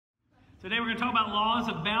Today we're going to talk about laws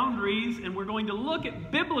of boundaries, and we're going to look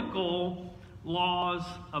at biblical laws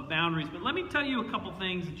of boundaries. But let me tell you a couple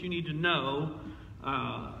things that you need to know.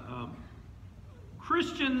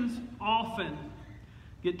 Christians often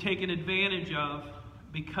get taken advantage of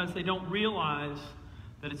because they don't realize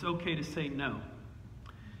that it's okay to say no.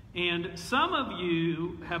 And some of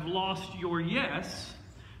you have lost your yes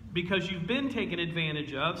because you've been taken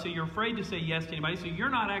advantage of, so you're afraid to say yes to anybody, so you're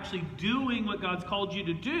not actually doing what God's called you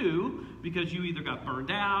to do because you either got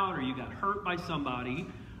burned out or you got hurt by somebody.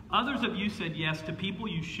 Others of you said yes to people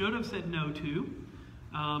you should have said no to,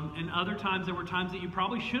 and other times there were times that you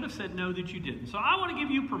probably should have said no that you didn't. So I want to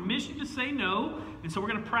give you permission to say no, and so we're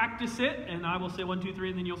going to practice it, and I will say 1, 2, 3,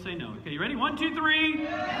 and then you'll say no. Okay, you ready? 1, 2, 3.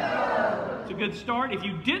 No. It's a good start. If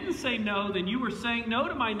you didn't say no, then you were saying no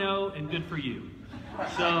to my no, and good for you.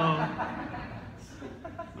 So,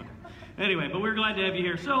 anyway, but we're glad to have you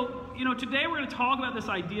here. So, today we're going to talk about this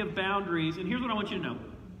idea of boundaries, and here's what I want you to know.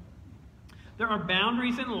 There are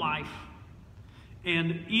boundaries in life,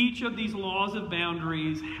 and each of these laws of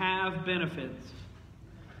boundaries have benefits.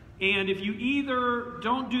 And if you either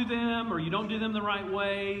don't do them or you don't do them the right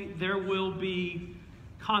way, there will be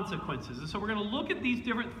consequences. And so we're going to look at these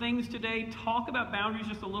different things today, talk about boundaries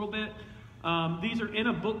just a little bit. These are in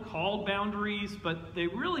a book called Boundaries, but they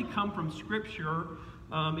really come from Scripture.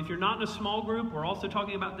 If you're not in a small group, we're also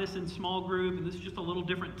talking about this in small group, and this is just a little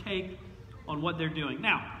different take on what they're doing.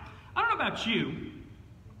 Now, I don't know about you,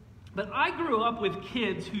 but I grew up with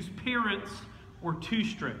kids whose parents were too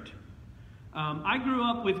strict. I grew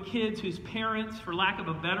up with kids whose parents, for lack of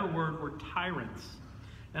a better word, were tyrants.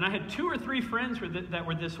 And I had 2 or 3 friends that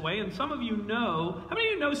were this way, and some of you know, how many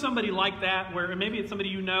of you know somebody like that, where maybe it's somebody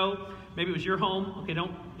you know, maybe it was your home. Okay,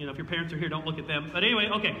 don't, if your parents are here, don't look at them. But anyway,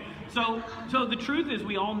 okay, so the truth is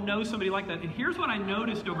we all know somebody like that. And here's what I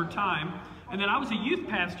noticed over time, and then I was a youth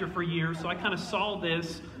pastor for years, so I kind of saw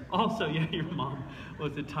this also. Yeah, your mom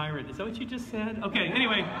was a tyrant. Is that what you just said? Okay,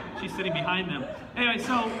 anyway, she's sitting behind them. Anyway,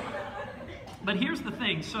 but here's the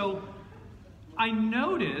thing. So I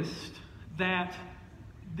noticed that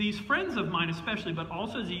these friends of mine especially, but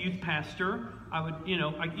also as a youth pastor, I would,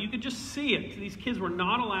 you could just see it. These kids were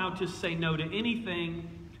not allowed to say no to anything.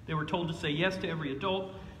 They were told to say yes to every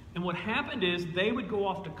adult. And what happened is they would go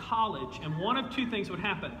off to college, and one of 2 things would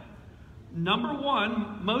happen. Number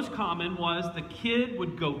one, most common, was the kid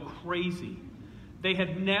would go crazy. They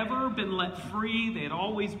had never been let free. They had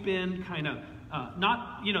always been kind of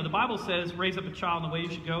the Bible says, raise up a child in the way you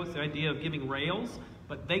should go. It's the idea of giving rails,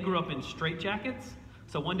 but they grew up in straitjackets.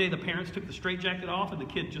 So one day the parents took the straitjacket off and the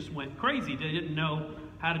kid just went crazy. They didn't know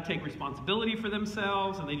how to take responsibility for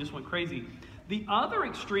themselves, and they just went crazy. The other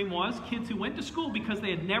extreme was kids who went to school because they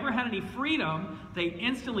had never had any freedom. They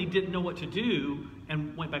instantly didn't know what to do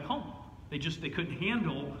and went back home. They couldn't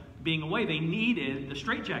handle being away. They needed the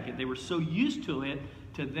straitjacket. They were so used to it,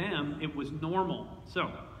 to them it was normal.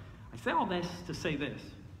 So I say all this to say this.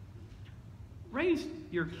 Raise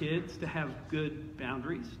your kids to have good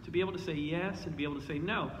boundaries, to be able to say yes and be able to say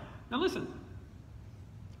no. Now listen,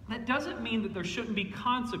 that doesn't mean that there shouldn't be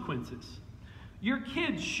consequences. Your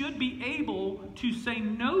kids should be able to say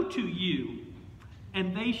no to you,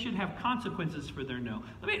 and they should have consequences for their no.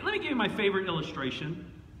 Let me give you my favorite illustration.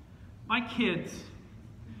 My kids,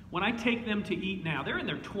 when I take them to eat now, they're in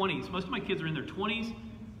their 20s. Most of my kids are in their 20s.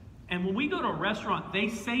 And when we go to a restaurant, they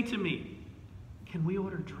say to me, "Can we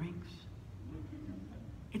order drinks?"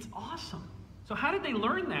 It's awesome. So how did they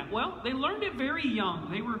learn that? Well, they learned it very young.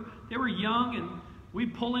 They were young, and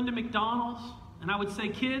we'd pull into McDonald's, and I would say,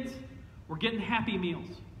 "Kids, we're getting Happy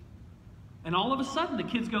Meals." And all of a sudden, the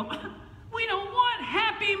kids go, "We don't want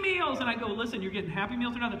Happy Meals." And I go, "Listen, you're getting Happy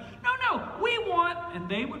Meals or nothing." No, we want. And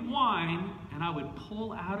they would whine, and I would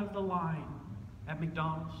pull out of the line at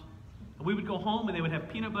McDonald's. And we would go home, and they would have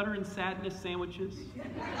peanut butter and sadness sandwiches.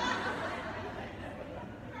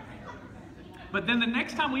 But then the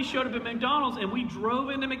next time we showed up at McDonald's and we drove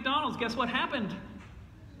into McDonald's, guess what happened?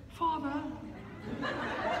 Father,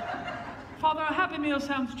 a Happy Meal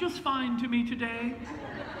sounds just fine to me today.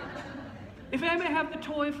 If I may have the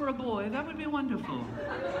toy for a boy, that would be wonderful.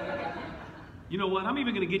 You know what? I'm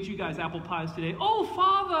even going to get you guys apple pies today. Oh,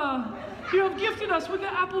 Father, you have gifted us with the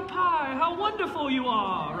apple pie. How wonderful you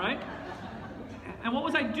are, right? And what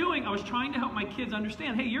was I doing? I was trying to help my kids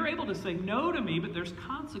understand, hey, you're able to say no to me, but there's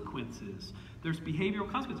consequences. There's behavioral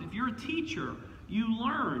consequences. If you're a teacher, you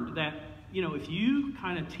learned that, if you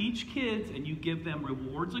kind of teach kids and you give them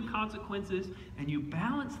rewards and consequences and you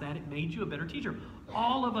balance that, it made you a better teacher.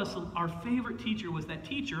 All of us, our favorite teacher was that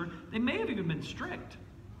teacher. They may have even been strict,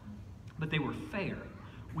 but they were fair.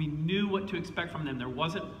 We knew what to expect from them. There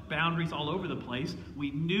wasn't boundaries all over the place.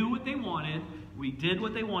 We knew what they wanted. We did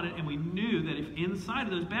what they wanted, and we knew that if inside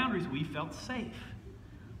of those boundaries we felt safe.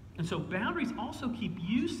 And so boundaries also keep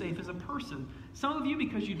you safe as a person. Some of you,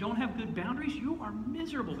 because you don't have good boundaries, you are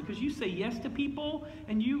miserable because you say yes to people,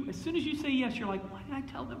 and as soon as you say yes, you're like, why did I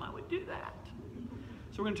tell them I would do that?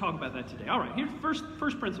 So we're going to talk about that today. All right, here's the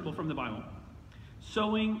first principle from the Bible.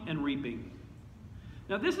 Sowing and reaping.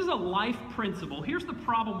 Now, this is a life principle. Here's the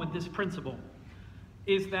problem with this principle,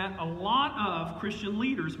 is that a lot of Christian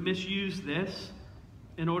leaders misuse this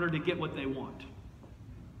in order to get what they want.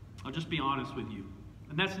 I'll just be honest with you.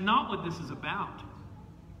 And that's not what this is about.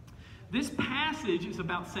 This passage is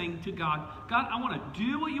about saying to God, God, I want to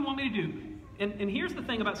do what you want me to do. And here's the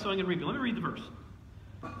thing about sowing and reaping. Let me read the verse.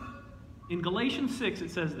 In Galatians 6,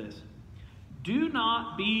 it says this. Do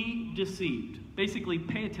not be deceived. Basically,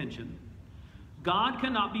 pay attention. God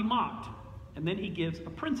cannot be mocked. And then he gives a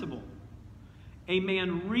principle. A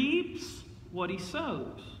man reaps what he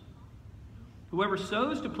sows. Whoever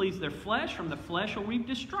sows to please their flesh, from the flesh will reap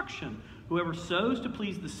destruction. Whoever sows to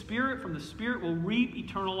please the Spirit, from the Spirit will reap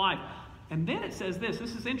eternal life. And then it says this.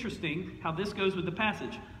 This is interesting how this goes with the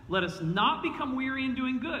passage. Let us not become weary in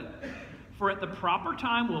doing good, for at the proper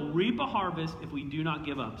time we'll reap a harvest if we do not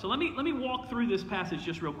give up. So let me walk through this passage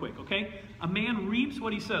just real quick, okay? A man reaps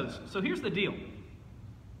what he sows. So here's the deal.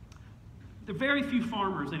 There are very few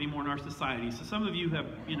farmers anymore in our society. So some of you have,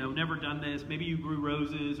 never done this. Maybe you grew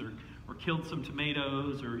roses or killed some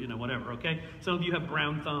tomatoes or, whatever, okay? Some of you have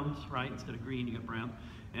brown thumbs, right? Instead of green, you got brown.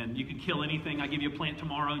 And you could kill anything. I give you a plant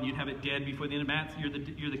tomorrow and you'd have it dead before the end of Matt. You're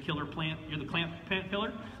the killer plant. You're the plant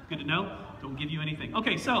killer. Good to know. Don't give you anything.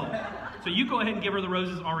 Okay, so you go ahead and give her the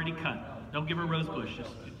roses already cut. Don't give her a rose bush.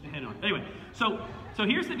 Just hang on. Anyway, so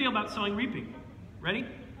here's the deal about sowing reaping. Ready?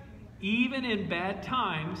 Even in bad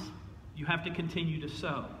times, you have to continue to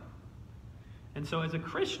sow. And so as a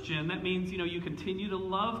Christian, that means, you continue to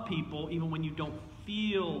love people even when you don't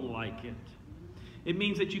feel like it. It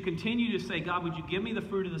means that you continue to say, God, would you give me the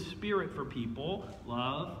fruit of the Spirit for people?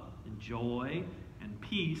 Love and joy and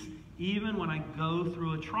peace, even when I go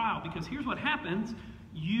through a trial. Because here's what happens.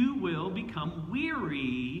 You will become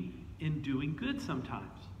weary in doing good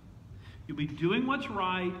sometimes. You'll be doing what's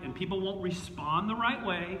right, and people won't respond the right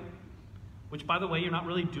way. Which, by the way, you're not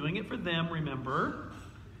really doing it for them, remember.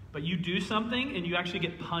 But you do something and you actually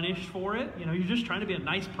get punished for it. You're just trying to be a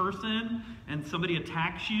nice person and somebody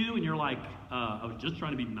attacks you and you're like, I was just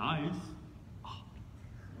trying to be nice. Oh.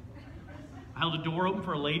 I held a door open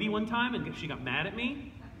for a lady one time and she got mad at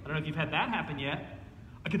me. I don't know if you've had that happen yet.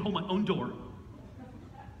 I can hold my own door.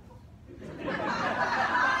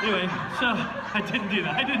 Anyway, so I didn't do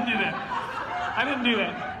that.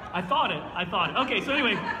 I thought it. Okay, so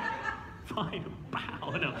anyway. Fine.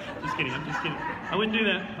 Wow. No, just kidding. I'm just kidding. I wouldn't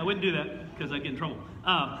do that because I'd get in trouble.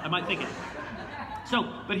 I might think it.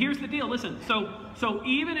 But here's the deal. Listen. So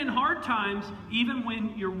even in hard times, even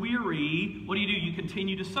when you're weary, what do? You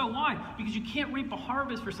continue to sow. Why? Because you can't reap a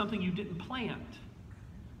harvest for something you didn't plant.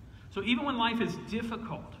 So even when life is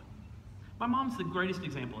difficult, my mom's the greatest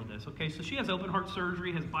example of this. Okay, so she has open heart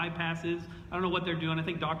surgery, has bypasses. I don't know what they're doing. I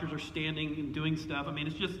think doctors are standing and doing stuff. I mean,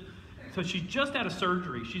 it's just. So she's just out of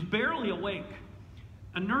surgery. She's barely awake.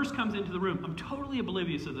 A nurse comes into the room. I'm totally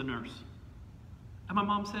oblivious of the nurse. And my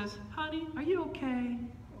mom says, honey, are you okay?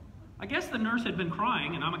 I guess the nurse had been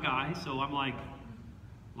crying, and I'm a guy, so I'm like,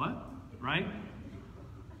 what? Right?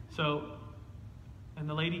 So, and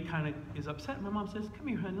the lady kind of is upset. And my mom says, come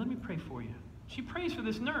here, honey, let me pray for you. She prays for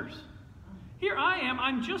this nurse. Here I am,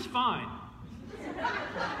 I'm just fine.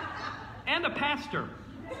 And a pastor.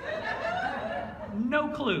 No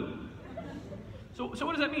clue. So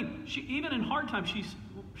what does that mean? Even in hard times,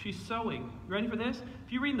 she's sowing. Ready for this?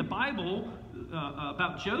 If you read in the Bible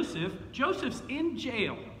about Joseph, Joseph's in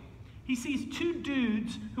jail. He sees two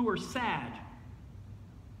dudes who are sad.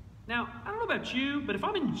 Now, I don't know about you, but if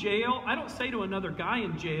I'm in jail, I don't say to another guy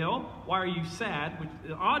in jail, why are you sad? Which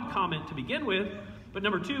is an odd comment to begin with. But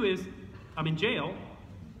number two is, I'm in jail.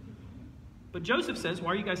 But Joseph says,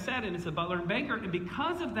 why are you guys sad? And it's the butler and banker. And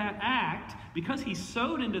because of that act, because he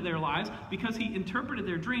sowed into their lives, because he interpreted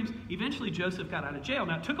their dreams, eventually Joseph got out of jail.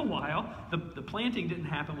 Now, it took a while. The planting didn't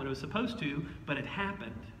happen when it was supposed to, but it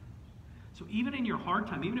happened. So even in your hard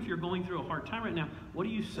time, even if you're going through a hard time right now, what are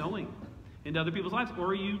you sowing into other people's lives? Or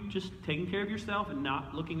are you just taking care of yourself and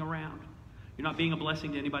not looking around? You're not being a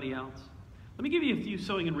blessing to anybody else. Let me give you a few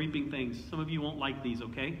sowing and reaping things. Some of you won't like these,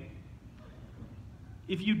 okay?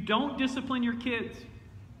 If you don't discipline your kids,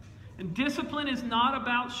 and discipline is not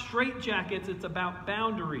about straitjackets, it's about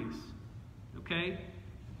boundaries, okay?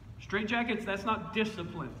 Straitjackets, that's not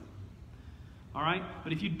discipline. All right?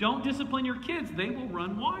 But if you don't discipline your kids, they will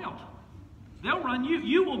run wild. They'll run you.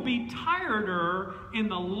 You will be tireder in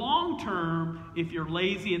the long term if you're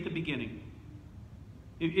lazy at the beginning.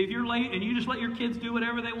 If you're late and you just let your kids do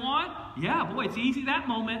whatever they want, yeah, boy, it's easy that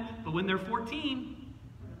moment. But when they're 14,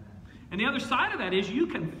 and the other side of that is you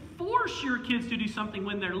can force your kids to do something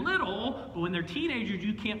when they're little, but when they're teenagers,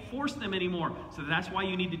 you can't force them anymore. So that's why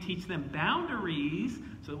you need to teach them boundaries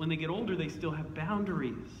so that when they get older, they still have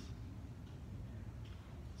boundaries.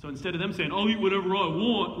 So instead of them saying, I'll eat whatever I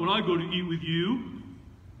want when I go to eat with you,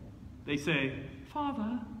 they say,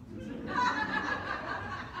 Father,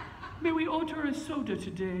 may we order a soda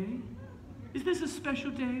today? Is this a special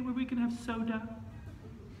day where we can have soda?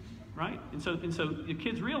 Right? And so your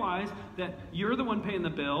kids realize that you're the one paying the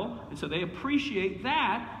bill, and so they appreciate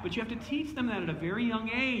that, but you have to teach them that at a very young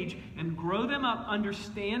age and grow them up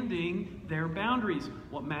understanding their boundaries,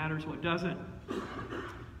 what matters, what doesn't.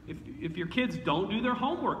 If your kids don't do their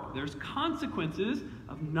homework, there's consequences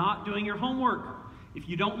of not doing your homework. If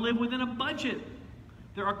you don't live within a budget,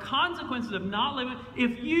 there are consequences of not living.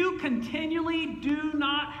 If you continually do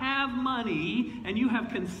not have money and you have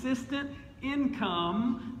consistent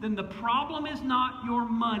income, then the problem is not your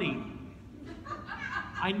money.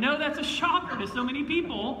 I know that's a shocker to so many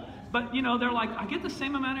people, but you know, they're like, I get the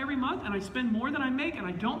same amount every month and I spend more than I make and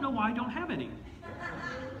I don't know why I don't have any.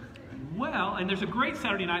 Well, and there's a great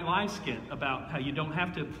Saturday Night Live skit about how you don't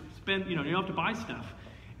have to spend, you don't have to buy stuff.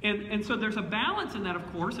 And so there's a balance in that,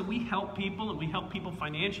 of course, and we help people, and we help people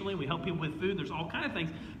financially, and we help people with food. There's all kinds of things.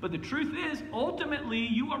 But the truth is, ultimately,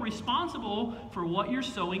 you are responsible for what you're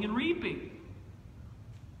sowing and reaping.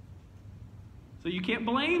 So you can't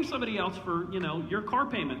blame somebody else for, your car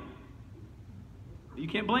payment. You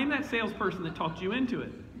can't blame that salesperson that talked you into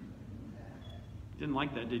it. Didn't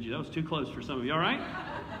like that, did you? That was too close for some of you, all right?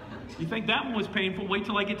 You think that one was painful? Wait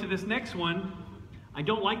till I get to this next one. I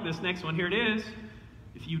don't like this next one. Here it is.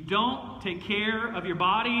 If you don't take care of your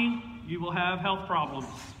body, you will have health problems.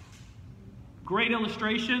 Great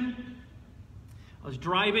illustration. I was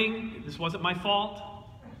driving. This wasn't my fault.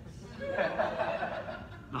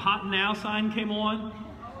 The hot now sign came on.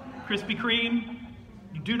 Krispy Kreme.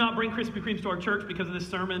 You do not bring Krispy Kremes to our church because of this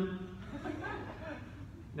sermon.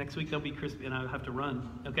 Next week they'll be crispy and I'll have to run,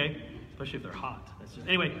 okay? Especially if they're hot.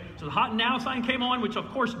 Anyway, so the hot now sign came on, which of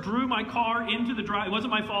course drew my car into the drive. It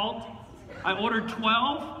wasn't my fault. I ordered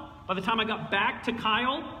 12. By the time I got back to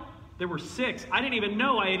Kyle, there were 6. I didn't even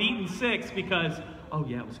know I had eaten 6 because, oh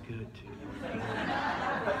yeah, it was good too.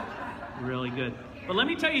 Really good. But let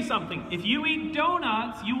me tell you something. If you eat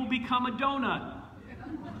donuts, you will become a donut.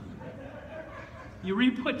 You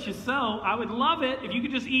reap what you sow. I would love it if you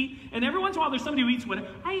could just eat. And every once in a while, there's somebody who eats whatever.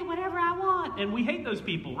 I eat whatever I want. And we hate those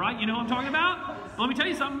people, right? You know what I'm talking about? Well, let me tell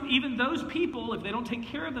you something. Even those people, if they don't take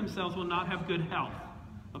care of themselves, will not have good health.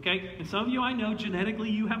 Okay? And some of you, I know,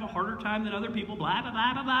 genetically, you have a harder time than other people. Blah, blah,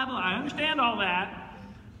 blah, blah, blah, blah. I understand all that.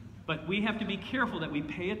 But we have to be careful that we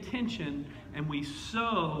pay attention and we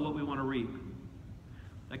sow what we want to reap.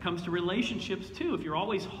 That comes to relationships, too. If you're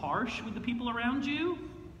always harsh with the people around you,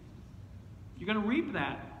 you're going to reap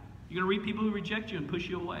that. You're going to reap people who reject you and push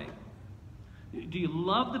you away. Do you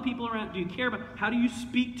love the people around? Do you care about? How do you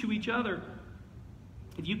speak to each other?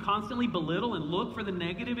 If you constantly belittle and look for the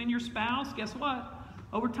negative in your spouse, guess what?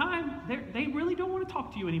 Over time, they really don't want to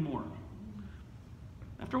talk to you anymore.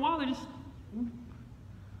 After a while, they just,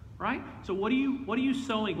 right? So what are you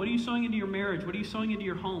sowing? What are you sowing into your marriage? What are you sowing into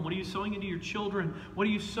your home? What are you sowing into your children? What are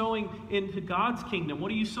you sowing into God's kingdom?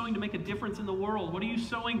 What are you sowing to make a difference in the world? What are you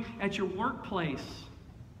sowing at your workplace?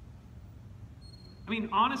 I mean,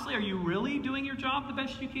 honestly, are you really doing your job the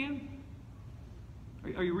best you can?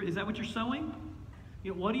 Is that what you're sowing?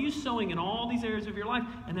 What are you sowing in all these areas of your life?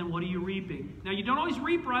 And then what are you reaping? Now, you don't always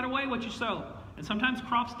reap right away what you sow. And sometimes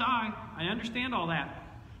crops die. I understand all that.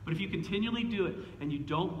 But if you continually do it and you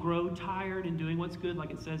don't grow tired in doing what's good, like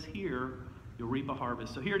it says here, you'll reap a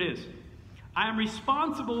harvest. So here it is. I am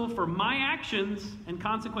responsible for my actions and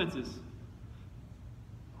consequences.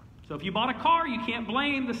 So if you bought a car, you can't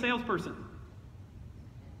blame the salesperson.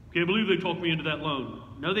 Can't believe they talked me into that loan.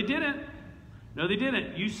 No, they didn't. No, they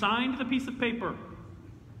didn't. You signed the piece of paper.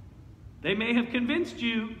 They may have convinced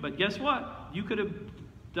you, but guess what? You could have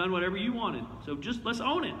done whatever you wanted. So just let's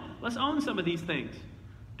own it. Let's own some of these things.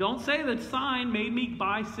 Don't say the sign made me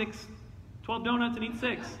buy 12 donuts and eat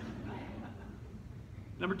 6.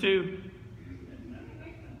 Number 2,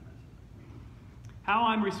 how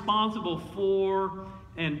I'm responsible for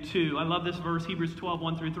and to. I love this verse, Hebrews 12,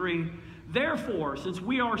 1 through 3. Therefore, since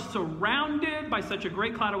we are surrounded by such a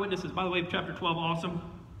great cloud of witnesses, by the way, chapter 12, awesome.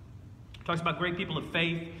 It talks about great people of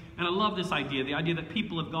faith. And I love this idea, the idea that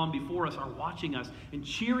people have gone before us, are watching us and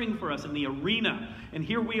cheering for us in the arena. And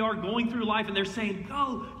here we are going through life, and they're saying,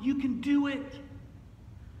 go, you can do it. It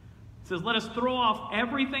says, let us throw off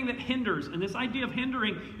everything that hinders. And this idea of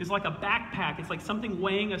hindering is like a backpack. It's like something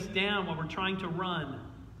weighing us down while we're trying to run.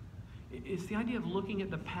 It's the idea of looking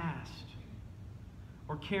at the past,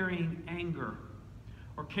 or carrying anger,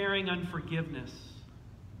 or carrying unforgiveness,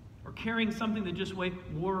 or carrying something that just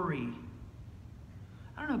worry.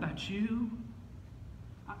 I don't know about you.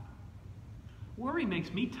 Worry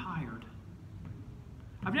makes me tired.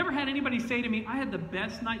 I've never had anybody say to me, I had the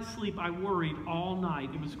best night's sleep, I worried all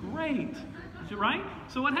night. It was great. Right?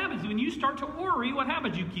 So what happens? When you start to worry, what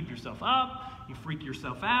happens? You keep yourself up, you freak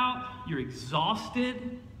yourself out, you're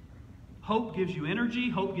exhausted. Hope gives you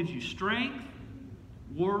energy, hope gives you strength.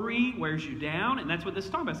 Worry wears you down, and that's what this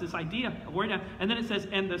is talking about. It's this idea of wearing down. And then it says,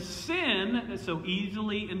 and the sin that so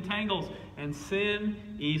easily entangles. And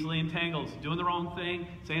sin easily entangles. Doing the wrong thing,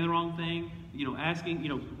 saying the wrong thing,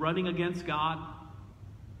 asking, running against God.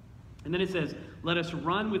 And then it says, let us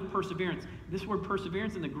run with perseverance. This word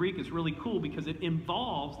perseverance in the Greek is really cool because it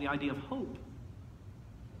involves the idea of hope.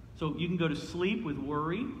 So you can go to sleep with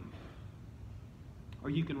worry, or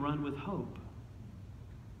you can run with hope.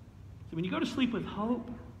 So when you go to sleep with hope,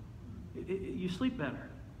 you sleep better.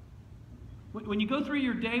 When you go through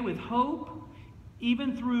your day with hope,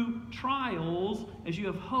 even through trials, as you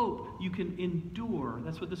have hope, you can endure.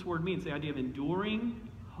 That's what this word means, the idea of enduring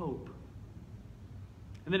hope.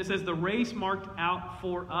 And then it says the race marked out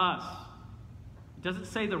for us. It doesn't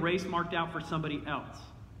say the race marked out for somebody else.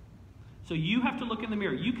 So you have to look in the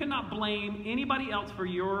mirror. You cannot blame anybody else for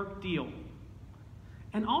your deal.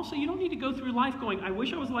 And also, you don't need to go through life going, I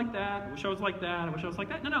wish I was like that, I wish I was like that, I wish I was like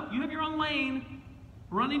that. No, you have your own lane.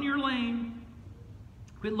 Run in your lane.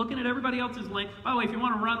 Quit looking at everybody else's lane. By the way, if you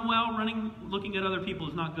want to run well, looking at other people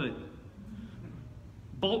is not good.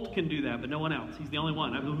 Bolt can do that, but no one else. He's the only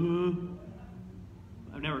one.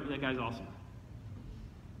 That guy's awesome.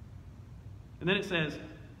 And then it says,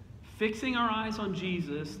 fixing our eyes on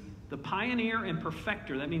Jesus, the pioneer and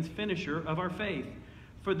perfecter, that means finisher of our faith.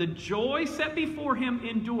 For the joy set before him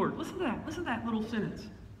endured. Listen to that. Listen to that little sentence.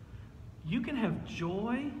 You can have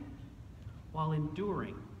joy while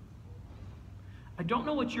enduring. I don't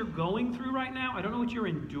know what you're going through right now. I don't know what you're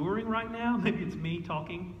enduring right now. Maybe it's me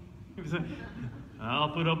talking.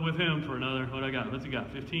 I'll put up with him for another, what I got? What's he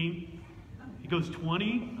got, 15? He goes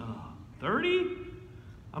 20? 30?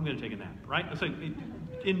 I'm going to take a nap, right? So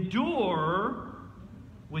endure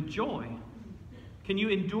with joy. Can you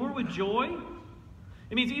endure with joy?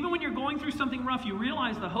 It means even when you're going through something rough, you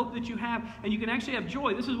realize the hope that you have, and you can actually have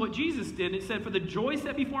joy. This is what Jesus did. It said, for the joy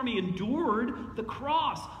set before me endured the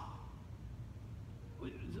cross.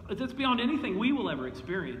 That's beyond anything we will ever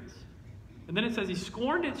experience. And then it says he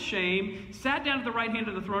scorned its shame, sat down at the right hand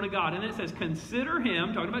of the throne of God. And then it says, consider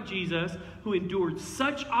him, talking about Jesus, who endured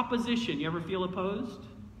such opposition. You ever feel opposed?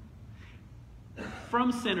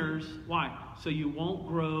 From sinners. Why? So you won't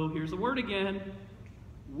grow, here's the word again,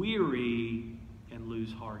 weary and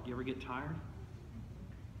lose heart. You ever get tired?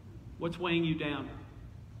 What's weighing you down?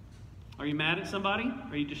 Are you mad at somebody?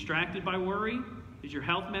 Are you distracted by worry? Is your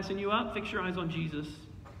health messing you up? Fix your eyes on Jesus.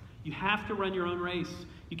 You have to run your own race.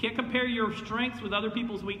 You can't compare your strengths with other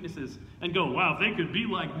people's weaknesses and go, wow, if they could be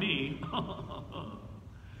like me.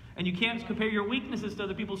 And you can't compare your weaknesses to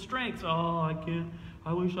other people's strengths. Oh, I can't.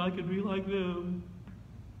 I wish I could be like them.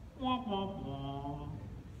 Wah, wah, wah.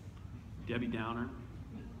 Debbie Downer.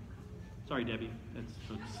 Sorry, Debbie. That's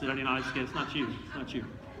Saturday Night Skit. It's not you. It's not you.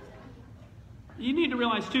 You need to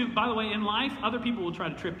realize, too, by the way, in life, other people will try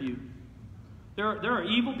to trip you. There are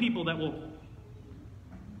evil people that will...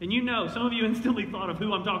 And you know, some of you instantly thought of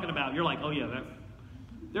who I'm talking about. You're like, oh yeah, that.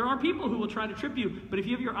 There are people who will try to trip you, but if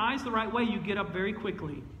you have your eyes the right way, you get up very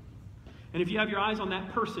quickly. And if you have your eyes on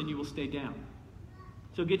that person, you will stay down.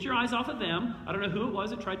 So get your eyes off of them. I don't know who it was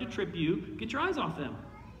that tried to trip you. Get your eyes off them.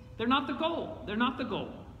 They're not the goal. They're not the goal.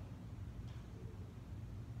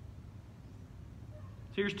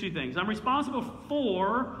 So here's two things. I'm responsible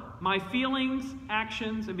for my feelings,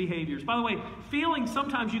 actions, and behaviors. By the way, feelings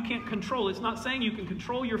sometimes you can't control. It's not saying you can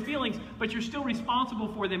control your feelings, but you're still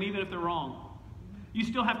responsible for them even if they're wrong. You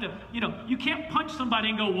still have to, you can't punch somebody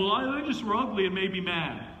and go, well, they just were ugly and made me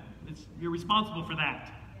mad. You're responsible for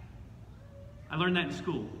that. I learned that in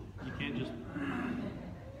school. You can't just...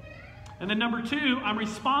 And then number two, I'm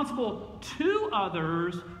responsible to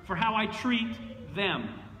others for how I treat them.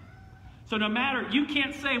 So no matter, you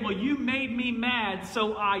can't say, well, you made me mad,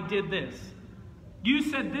 so I did this. You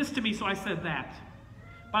said this to me, so I said that.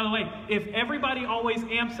 By the way, if everybody always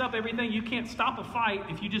amps up everything, you can't stop a fight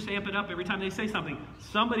if you just amp it up every time they say something.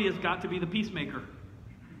 Somebody has got to be the peacemaker.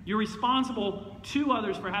 You're responsible to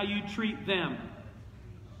others for how you treat them.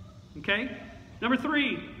 Okay? Number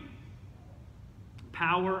 3,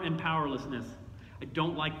 power and powerlessness. I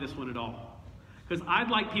don't like this one at all. Because I'd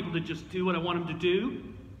like people to just do what I want them to do.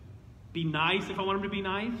 Be nice if I want them to be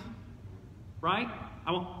nice. Right?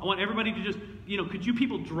 I want everybody to just, could you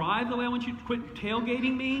people drive the way I want you to quit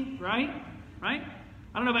tailgating me? Right? Right?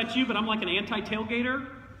 I don't know about you, but I'm like an anti-tailgater.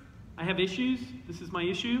 I have issues. This is my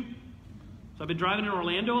issue. So I've been driving in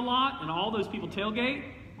Orlando a lot, and all those people tailgate.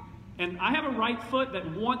 And I have a right foot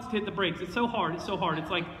that wants to hit the brakes. It's so hard. It's so hard.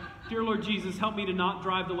 It's like, dear Lord Jesus, help me to not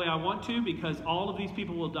drive the way I want to, because all of these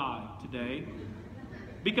people will die today.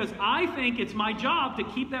 Because I think it's my job to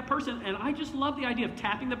keep that person, and I just love the idea of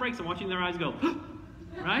tapping the brakes and watching their eyes go,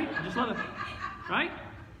 right? I just love it, right?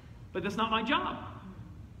 But that's not my job.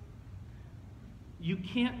 You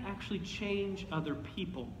can't actually change other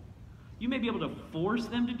people. You may be able to force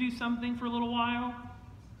them to do something for a little while.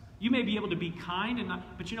 You may be able to be kind,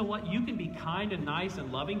 but you know what? You can be kind and nice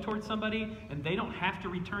and loving towards somebody, and they don't have to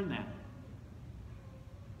return that.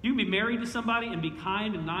 You can be married to somebody and be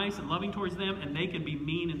kind and nice and loving towards them, and they can be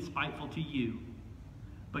mean and spiteful to you.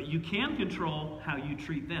 But you can control how you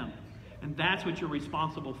treat them. And that's what you're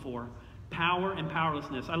responsible for. Power and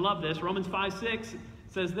powerlessness. I love this. Romans 5:6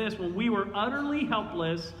 says this: when we were utterly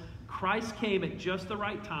helpless, Christ came at just the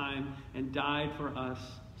right time and died for us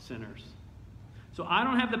sinners. So I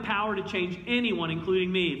don't have the power to change anyone,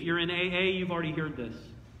 including me. If you're in AA, you've already heard this.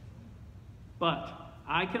 But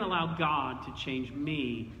I can allow God to change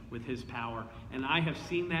me with his power. And I have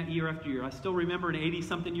seen that year after year. I still remember an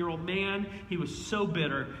 80-something-year-old man. He was so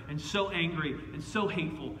bitter and so angry and so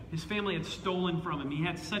hateful. His family had stolen from him. He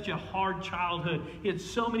had such a hard childhood. He had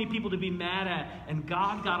so many people to be mad at. And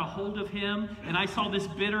God got a hold of him. And I saw this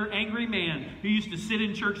bitter, angry man who used to sit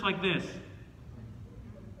in church like this.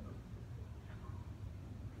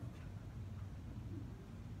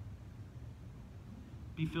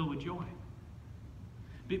 Be filled with joy.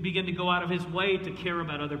 Begin to go out of his way to care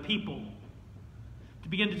about other people. To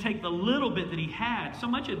begin to take the little bit that he had. So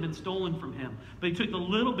much had been stolen from him. But he took the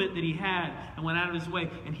little bit that he had and went out of his way.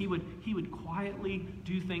 And he would quietly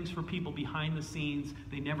do things for people behind the scenes.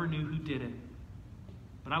 They never knew who did it.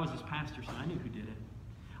 But I was his pastor, so I knew who did it.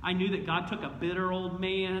 I knew that God took a bitter old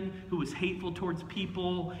man who was hateful towards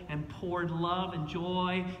people and poured love and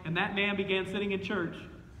joy. And that man began sitting in church.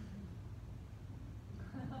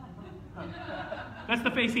 That's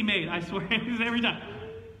the face he made, I swear, every time.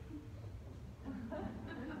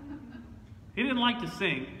 He didn't like to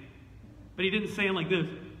sing, but he didn't sing like this.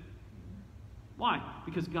 Why?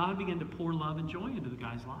 Because God began to pour love and joy into the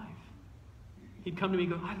guy's life. He'd come to me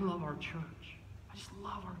and go, I love our church. I just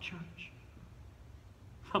love our church.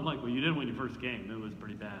 I'm like, well, you didn't when you first came. It was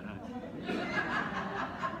pretty bad, huh?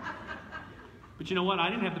 But you know what? I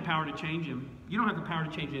didn't have the power to change him. You don't have the power to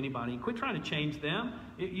change anybody. Quit trying to change them.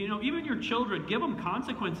 Even your children, give them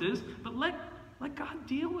consequences, but let God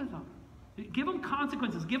deal with them. Give them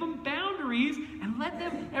consequences. Give them boundaries, and let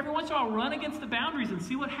them every once in a while run against the boundaries and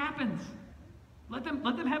see what happens. Let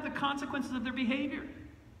them have the consequences of their behavior.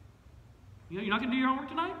 You're not going to do your homework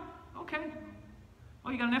tonight? Okay. Oh,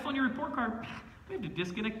 you got an F on your report card? We have to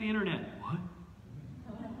disconnect the internet. What?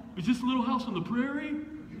 Is this a little house on the prairie?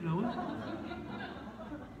 You know what?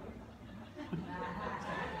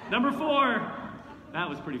 Number 4. That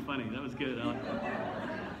was pretty funny. That was good.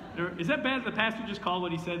 Is that bad? The pastor just called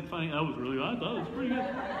what he said funny? That was really, I thought it was pretty good.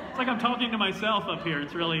 It's like I'm talking to myself up here.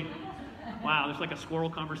 It's really, wow, there's like a squirrel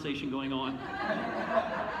conversation going on.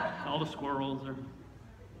 All the squirrels are.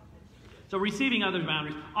 So receiving others'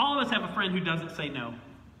 boundaries. All of us have a friend who doesn't say no.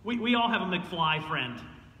 We all have a McFly friend.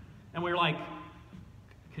 And we're like,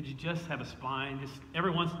 could you just have a spine? Just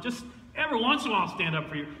every once in a while stand up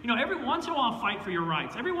for you. Every once in a while fight for your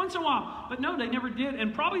rights. Every once in a while. But no, they never did.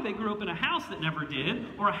 And probably they grew up in a house that never did,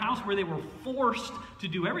 or a house where they were forced to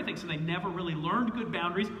do everything, so they never really learned good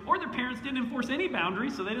boundaries, or their parents didn't enforce any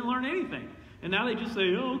boundaries, so they didn't learn anything. And now they just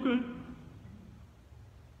say, oh, okay.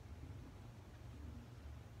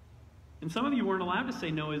 And some of you weren't allowed to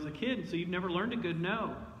say no as a kid, so you've never learned a good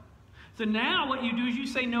no. So now what you do is you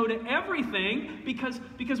say no to everything,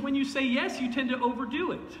 because when you say yes, you tend to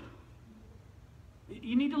overdo it.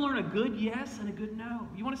 You need to learn a good yes and a good no.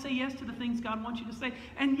 You want to say yes to the things God wants you to say.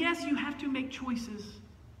 And yes, you have to make choices.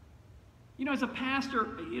 As a pastor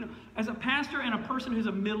and a person who's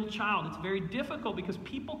a middle child, it's very difficult because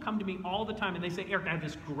people come to me all the time and they say, Eric, I have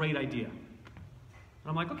this great idea. And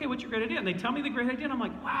I'm like, okay, what's your great idea? And they tell me the great idea, and I'm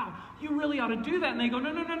like, wow, you really ought to do that. And they go,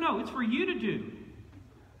 no, it's for you to do.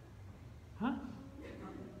 Huh?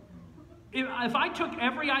 If I took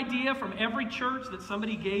every idea from every church that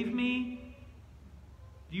somebody gave me,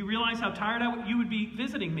 do you realize how tired you would be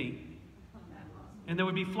visiting me? And there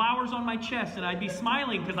would be flowers on my chest, and I'd be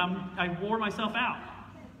smiling because I wore myself out.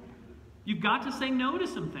 You've got to say no to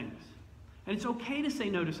some things. And it's okay to say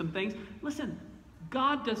no to some things. Listen,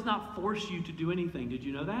 God does not force you to do anything. Did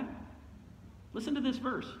you know that? Listen to this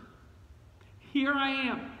verse. Here I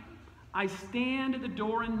am. I stand at the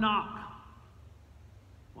door and knock.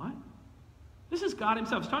 What? This is God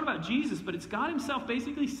himself. It's talking about Jesus, but it's God himself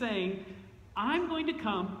basically saying, I'm going to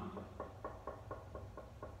come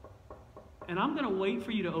and I'm going to wait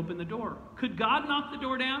for you to open the door. Could God knock the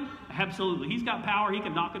door down? Absolutely. He's got power. He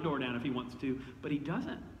can knock a door down if he wants to, but he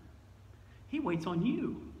doesn't. He waits on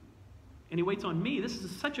you. And he waits on me. This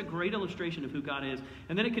is such a great illustration of who God is.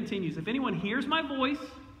 And then it continues. If anyone hears my voice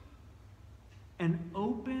and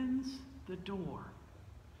opens the door.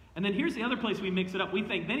 And then here's the other place we mix it up. We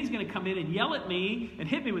think then he's going to come in and yell at me and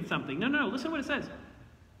hit me with something. No, no, no. Listen to what it says.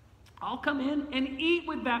 I'll come in and eat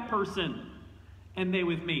with that person and they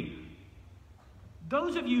with me.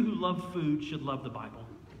 Those of you who love food should love the Bible.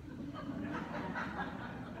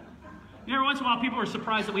 You know, every once in a while people are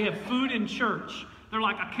surprised that we have food in church. They're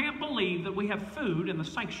like, I can't believe that we have food in the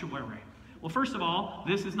sanctuary. Well, first of all,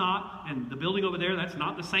 this is not, and the building over there, that's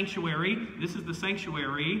not the sanctuary. This is the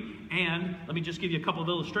sanctuary. And let me just give you a couple of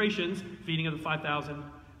illustrations. Feeding of the 5,000,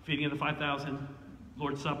 feeding of the 5,000,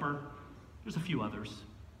 Lord's Supper. There's a few others.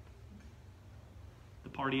 The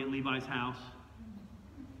party at Levi's house.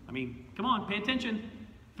 I mean, come on, pay attention.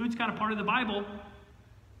 Food's kind of part of the Bible.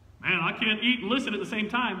 Man, I can't eat and listen at the same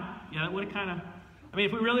time. Yeah, that would have kind of, I mean,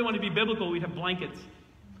 if we really wanted to be biblical, we'd have blankets.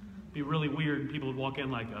 It'd be really weird. People would walk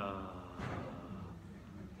in like,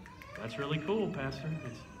 that's really cool, Pastor.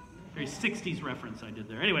 It's a very 60s reference I did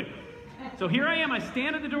there. Anyway, so here I am. I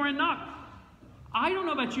stand at the door and knock. I don't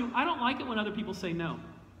know about you. I don't like it when other people say no.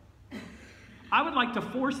 I would like to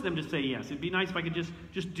force them to say yes. It'd be nice if I could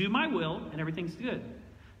just do my will and everything's good.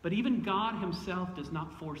 But even God himself does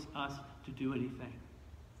not force us to do anything.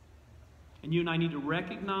 And you and I need to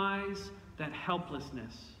recognize that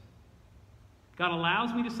helplessness. God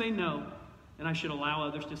allows me to say no, and I should allow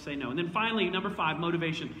others to say no. And then finally, number 5,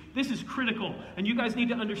 motivation. This is critical, and you guys need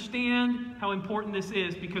to understand how important this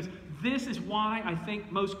is, because this is why I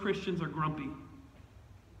think most Christians are grumpy.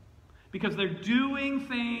 Because they're doing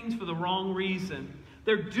things for the wrong reason.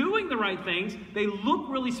 They're doing the right things. They look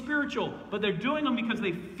really spiritual, but they're doing them because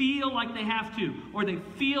they feel like they have to, or they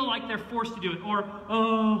feel like they're forced to do it, or,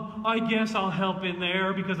 oh, I guess I'll help in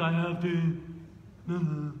there because I have to.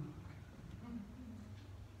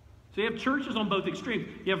 So you have churches on both extremes.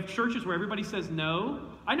 You have churches where everybody says no.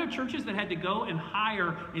 I know churches that had to go and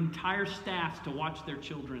hire entire staffs to watch their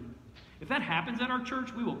children. If that happens at our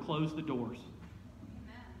church, we will close the doors.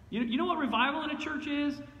 You know what revival in a church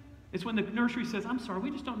is? It's when the nursery says, I'm sorry,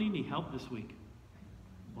 we just don't need any help this week.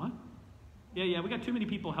 What? Yeah, we got too many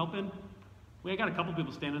people helping. We got a couple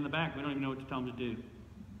people standing in the back. We don't even know what to tell them to do.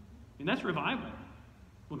 And that's revival.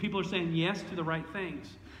 When people are saying yes to the right things.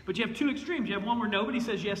 But you have two extremes. You have one where nobody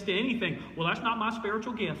says yes to anything. Well, that's not my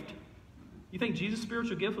spiritual gift. You think Jesus'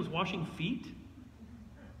 spiritual gift was washing feet?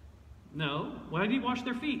 No. Why did he wash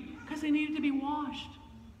their feet? Because they needed to be washed.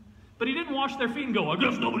 But he didn't wash their feet and go, I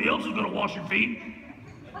guess nobody else is going to wash your feet.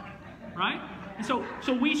 Right? And so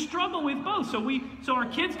we struggle with both. So our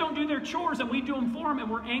kids don't do their chores and we do them for them and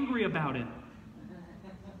we're angry about it.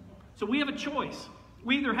 So we have a choice.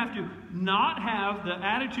 We either have to not have the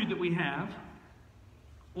attitude that we have,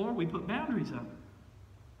 or we put boundaries up.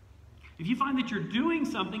 If you find that you're doing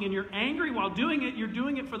something and you're angry while doing it, you're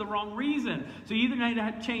doing it for the wrong reason. So you either need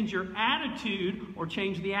to change your attitude or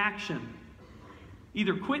change the action.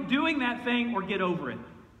 Either quit doing that thing or get over it.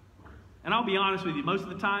 And I'll be honest with you, most of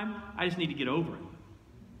the time, I just need to get over it.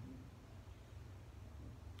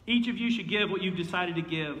 Each of you should give what you've decided to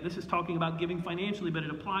give. This is talking about giving financially, but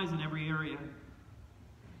it applies in every area.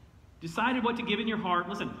 Decided what to give in your heart.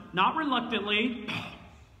 Listen, not reluctantly.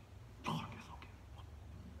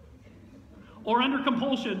 Or under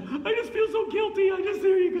compulsion. I just feel so guilty.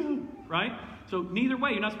 There you go. Right? So neither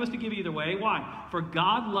way. You're not supposed to give either way. Why? For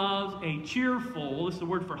God loves a cheerful, this is the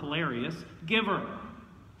word for hilarious, giver.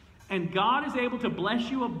 And God is able to bless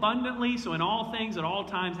you abundantly, so in all things, at all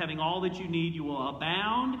times, having all that you need, you will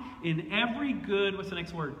abound in every good, what's the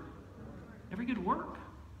next word? Every good work.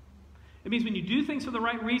 It means when you do things for the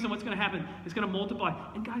right reason, what's going to happen? It's going to multiply.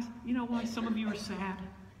 And guys, you know why some of you are sad?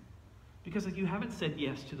 Because you haven't said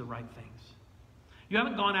yes to the right things. You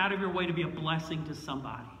haven't gone out of your way to be a blessing to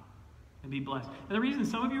somebody and be blessed. And the reason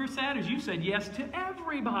some of you are sad is you said yes to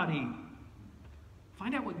everybody.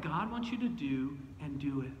 Find out what God wants you to do and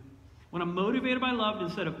do it. When I'm motivated by love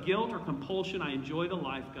instead of guilt or compulsion, I enjoy the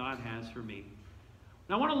life God has for me.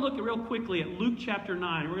 Now, I want to look real quickly at Luke chapter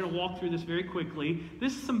 9. We're going to walk through this very quickly.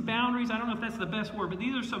 This is some boundaries. I don't know if that's the best word, but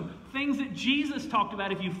these are some things that Jesus talked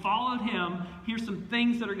about. If you followed him, here's some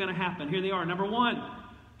things that are going to happen. Here they are. Number one,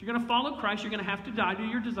 if you're going to follow Christ, you're going to have to die to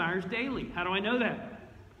your desires daily. How do I know that?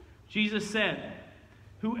 Jesus said,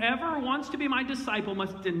 whoever wants to be my disciple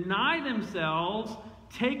must deny themselves,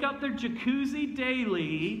 take up their jacuzzi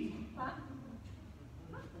daily.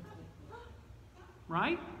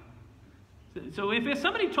 Right? So if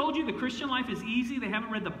somebody told you the Christian life is easy, they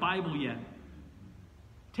haven't read the Bible yet.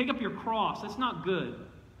 Take up your cross. That's not good.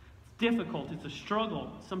 It's difficult. It's a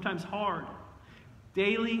struggle. It's sometimes hard.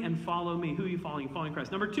 Daily and follow me. Who are you following? Following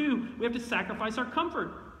Christ. Number two, we have to sacrifice our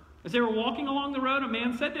comfort. As they were walking along the road, a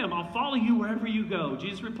man said to him, I'll follow you wherever you go.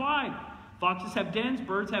 Jesus replied, foxes have dens,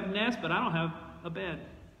 birds have nests, but I don't have a bed.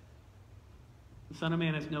 The Son of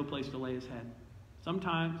Man has no place to lay his head.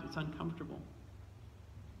 Sometimes it's uncomfortable.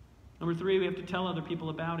 Number three, we have to tell other people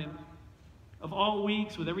about him. Of all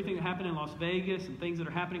weeks, with everything that happened in Las Vegas and things that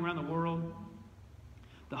are happening around the world,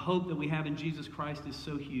 the hope that we have in Jesus Christ is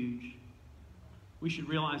so huge. We should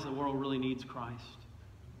realize the world really needs Christ.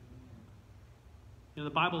 You know,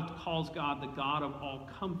 the Bible calls God the God of all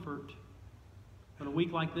comfort. But a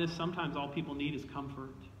week like this, sometimes all people need is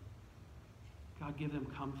comfort. God, give them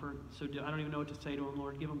comfort. So I don't even know what to say to him,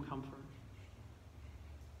 Lord. Give them comfort.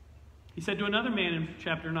 He said to another man in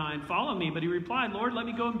chapter 9, follow me. But he replied, Lord, let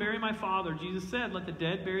me go and bury my father. Jesus said, let the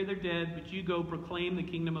dead bury their dead, but you go proclaim the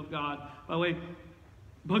kingdom of God. By the way,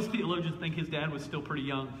 most theologians think his dad was still pretty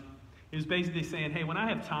young. He was basically saying, hey, when I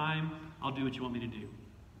have time, I'll do what you want me to do.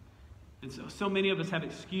 And so many of us have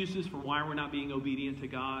excuses for why we're not being obedient to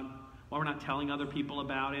God, why we're not telling other people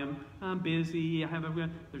about him. I'm busy.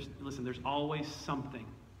 Listen, there's always something.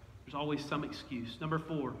 There's always some excuse. Number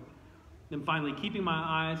four. Then finally, keeping my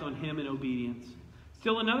eyes on him in obedience.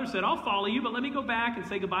 Still another said, I'll follow you, but let me go back and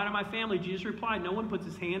say goodbye to my family. Jesus replied, no one puts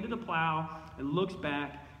his hand to the plow and looks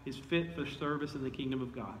back is fit for service in the kingdom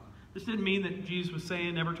of God. This didn't mean that Jesus was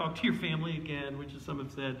saying never talk to your family again, which is some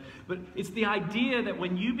have said. But it's the idea that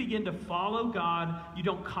when you begin to follow God, you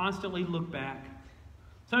don't constantly look back.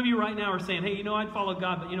 Some of you right now are saying, hey, I'd follow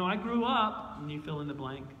God, but I grew up, and you fill in the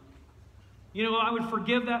blank. I would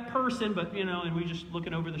forgive that person, but, and we just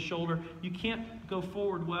looking over the shoulder. You can't go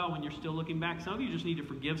forward well when you're still looking back. Some of you just need to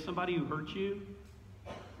forgive somebody who hurt you.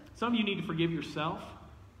 Some of you need to forgive yourself.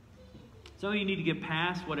 Some of you need to get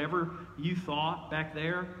past whatever you thought back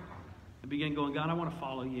there and begin going, God, I want to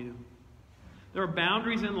follow you. There are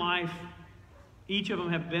boundaries in life. Each of them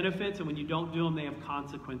have benefits, and when you don't do them, they have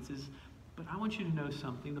consequences. But I want you to know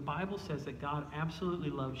something. The Bible says that God absolutely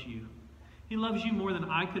loves you. He loves you more than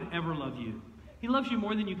I could ever love you. He loves you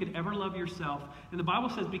more than you could ever love yourself. And the Bible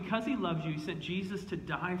says because he loves you, he sent Jesus to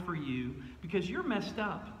die for you because you're messed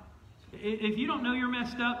up. If you don't know you're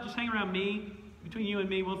messed up, just hang around me. Between you and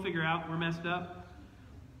me, we'll figure out we're messed up.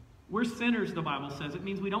 We're sinners, the Bible says. It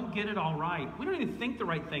means we don't get it all right. We don't even think the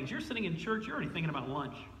right things. You're sitting in church, you're already thinking about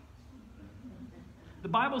lunch. The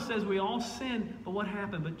Bible says we all sin, but what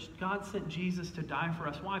happened? But God sent Jesus to die for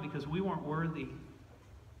us. Why? Because we weren't worthy.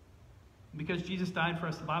 Because Jesus died for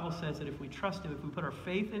us, the Bible says that if we trust him, if we put our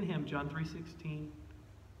faith in him, John 3:16,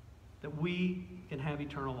 that we can have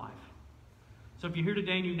eternal life. So if you're here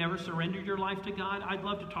today and you've never surrendered your life to God, I'd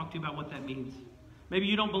love to talk to you about what that means. Maybe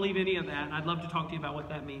you don't believe any of that, and I'd love to talk to you about what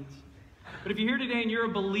that means. But if you're here today and you're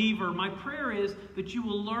a believer, my prayer is that you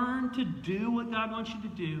will learn to do what God wants you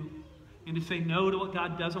to do and to say no to what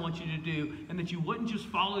God doesn't want you to do, and that you wouldn't just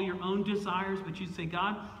follow your own desires, but you'd say,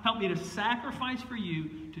 God, help me to sacrifice for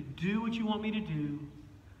you, to do what you want me to do,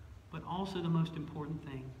 but also the most important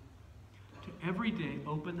thing, to every day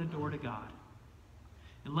open the door to God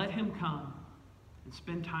and let him come and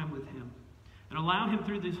spend time with him and allow him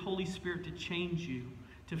through this Holy Spirit to change you,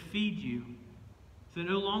 to feed you, so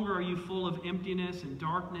no longer are you full of emptiness and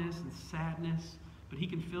darkness and sadness, but he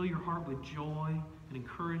can fill your heart with joy and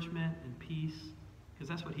encouragement and peace, because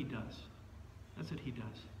that's what he does. That's what he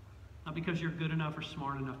does. Not because you're good enough or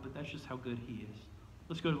smart enough, but that's just how good he is.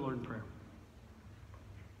 Let's go to the Lord in prayer.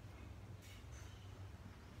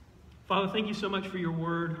 Father, thank you so much for your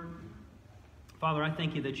word. Father, I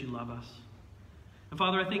thank you that you love us. And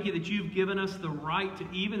Father, I thank you that you've given us the right to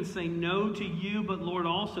even say no to you, but Lord,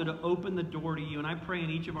 also to open the door to you. And I pray in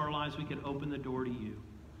each of our lives we could open the door to you.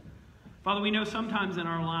 Father, we know sometimes in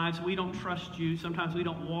our lives we don't trust you. Sometimes we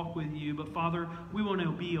don't walk with you. But Father, we want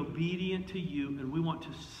to be obedient to you, and we want to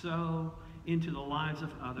sow into the lives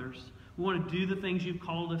of others. We want to do the things you've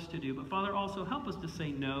called us to do. But Father, also help us to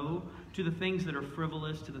say no to the things that are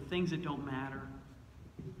frivolous, to the things that don't matter.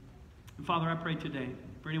 And Father, I pray today,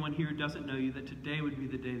 for anyone here who doesn't know you, that today would be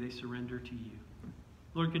the day they surrender to you.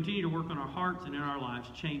 Lord, continue to work on our hearts and in our lives.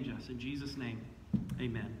 Change us. In Jesus' name,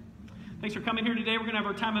 amen. Thanks for coming here today. We're going to have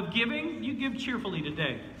our time of giving. You give cheerfully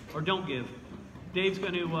today, or don't give. Dave's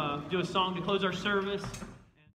going to do a song to close our service.